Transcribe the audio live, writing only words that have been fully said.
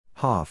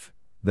Hoff,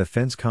 the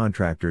Fence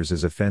Contractors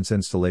is a fence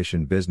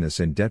installation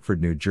business in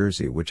Deptford, New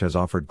Jersey which has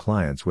offered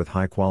clients with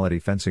high-quality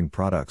fencing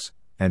products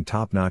and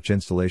top-notch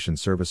installation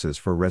services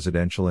for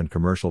residential and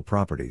commercial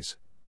properties.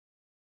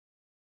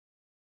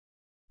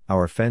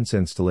 Our fence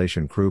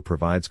installation crew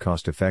provides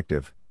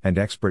cost-effective and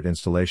expert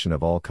installation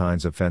of all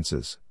kinds of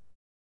fences.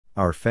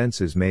 Our fence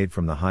is made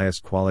from the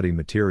highest quality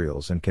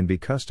materials and can be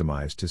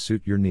customized to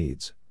suit your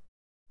needs.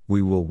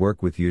 We will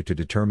work with you to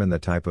determine the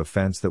type of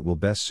fence that will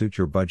best suit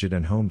your budget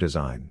and home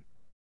design.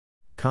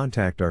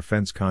 Contact our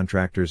fence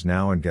contractors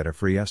now and get a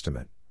free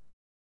estimate.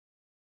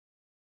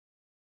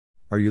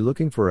 Are you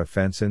looking for a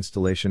fence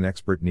installation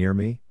expert near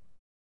me?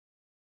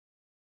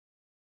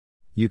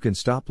 You can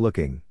stop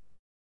looking.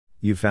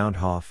 You found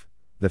Hoff,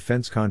 the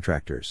Fence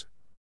Contractors.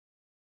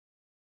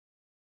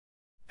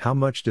 How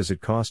much does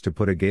it cost to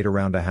put a gate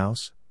around a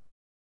house?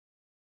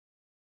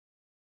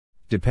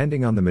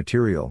 Depending on the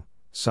material,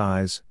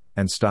 size,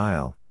 and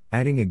style,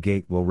 adding a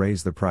gate will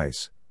raise the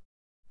price.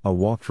 A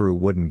walk-through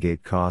wooden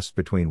gate costs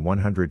between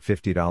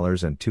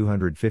 $150 and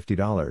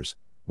 $250,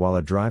 while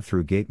a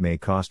drive-through gate may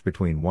cost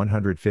between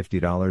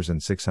 $150 and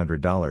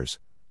 $600,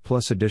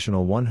 plus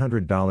additional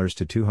 $100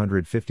 to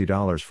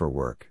 $250 for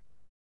work.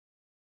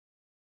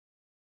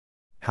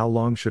 How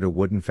long should a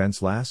wooden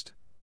fence last?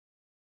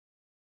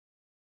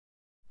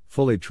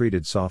 Fully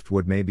treated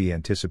softwood may be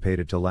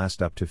anticipated to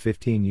last up to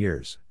 15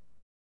 years.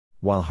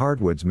 While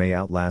hardwoods may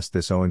outlast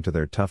this owing to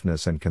their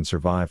toughness and can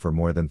survive for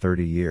more than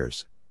 30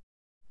 years.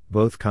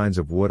 Both kinds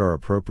of wood are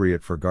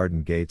appropriate for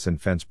garden gates and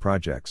fence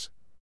projects.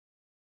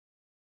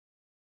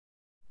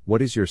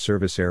 What is your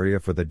service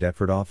area for the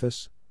Deptford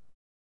office?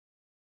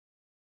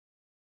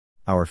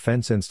 Our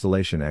fence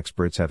installation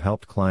experts have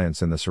helped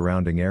clients in the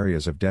surrounding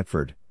areas of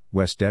Deptford,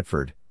 West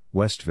Deptford,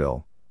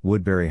 Westville,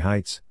 Woodbury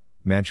Heights,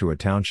 Mantua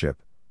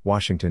Township,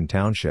 Washington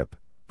Township,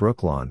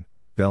 Brooklawn,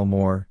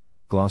 Belmore,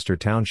 Gloucester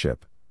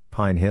Township,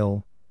 Pine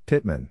Hill,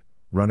 Pittman,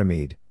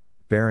 Runnymede,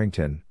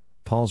 Barrington,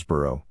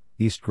 Paulsboro,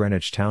 East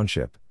Greenwich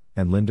Township,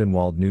 and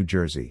Lindenwold, New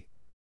Jersey.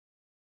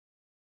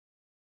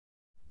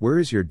 Where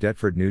is your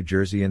Deptford, New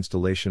Jersey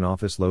installation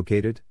office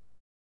located?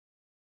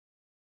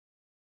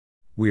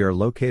 We are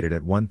located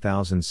at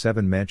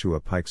 1007 Mantua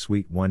Pike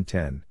Suite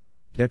 110,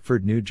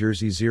 Deptford, New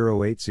Jersey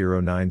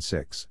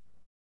 08096.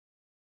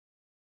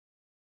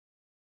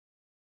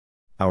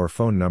 Our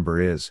phone number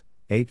is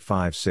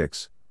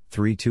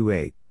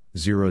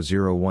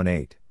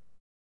 856-328-0018.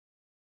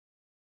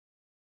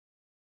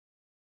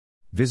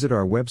 Visit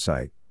our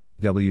website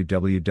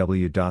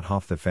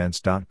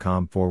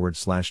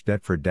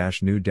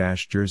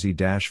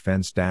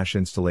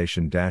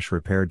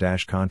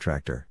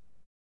www.hoffthefence.com/Deptford-New-Jersey-Fence-Installation-Repair-Contractor.